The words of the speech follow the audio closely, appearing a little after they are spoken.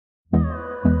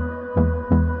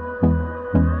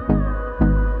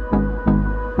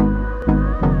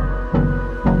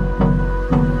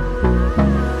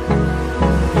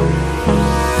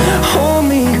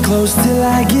close till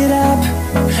I get up.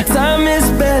 Time is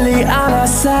barely on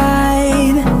our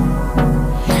side.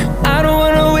 I don't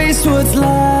wanna waste what's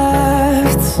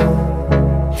left.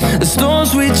 The storms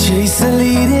we chase are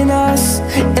leading us,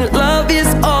 and love is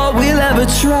all we'll ever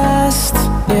trust.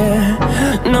 Yeah,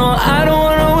 no, I don't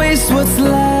wanna waste what's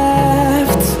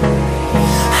left.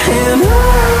 And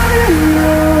on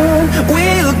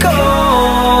we'll go,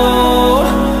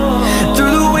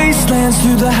 through the wastelands,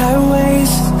 through the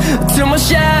highways, till my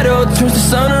shadow turns to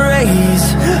sun rays.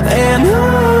 And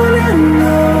on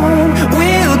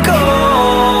we'll go,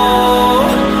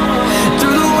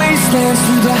 through the wastelands,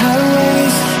 through the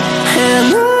highways,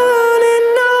 and on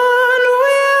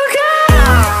we'll go.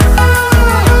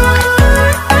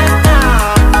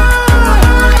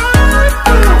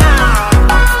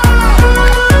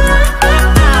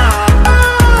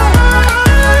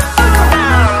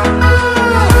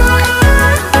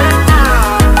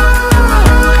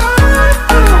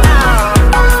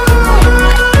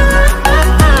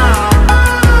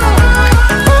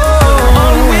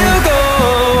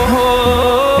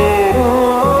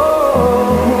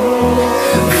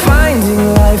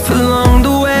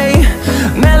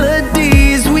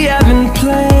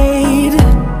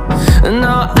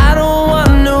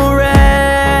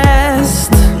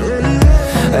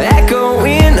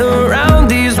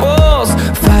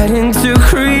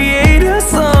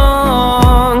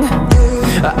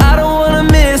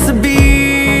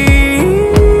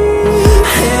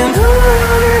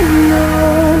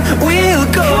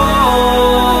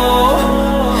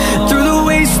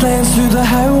 Through the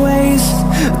highways,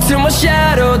 till my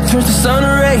shadow turns to sun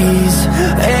rays.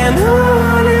 And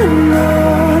on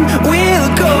we'll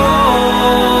go,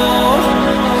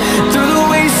 through the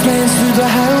wastelands, through the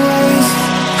highways,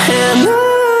 and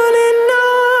on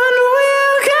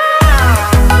we'll go.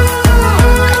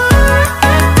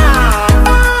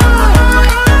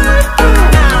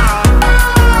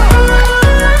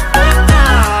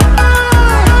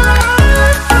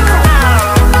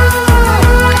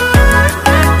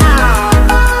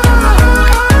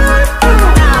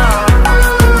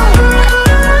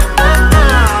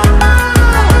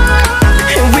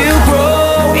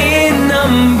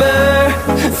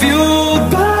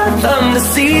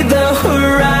 See the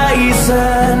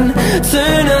horizon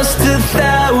turn us to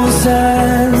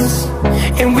thousands,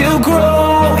 and we'll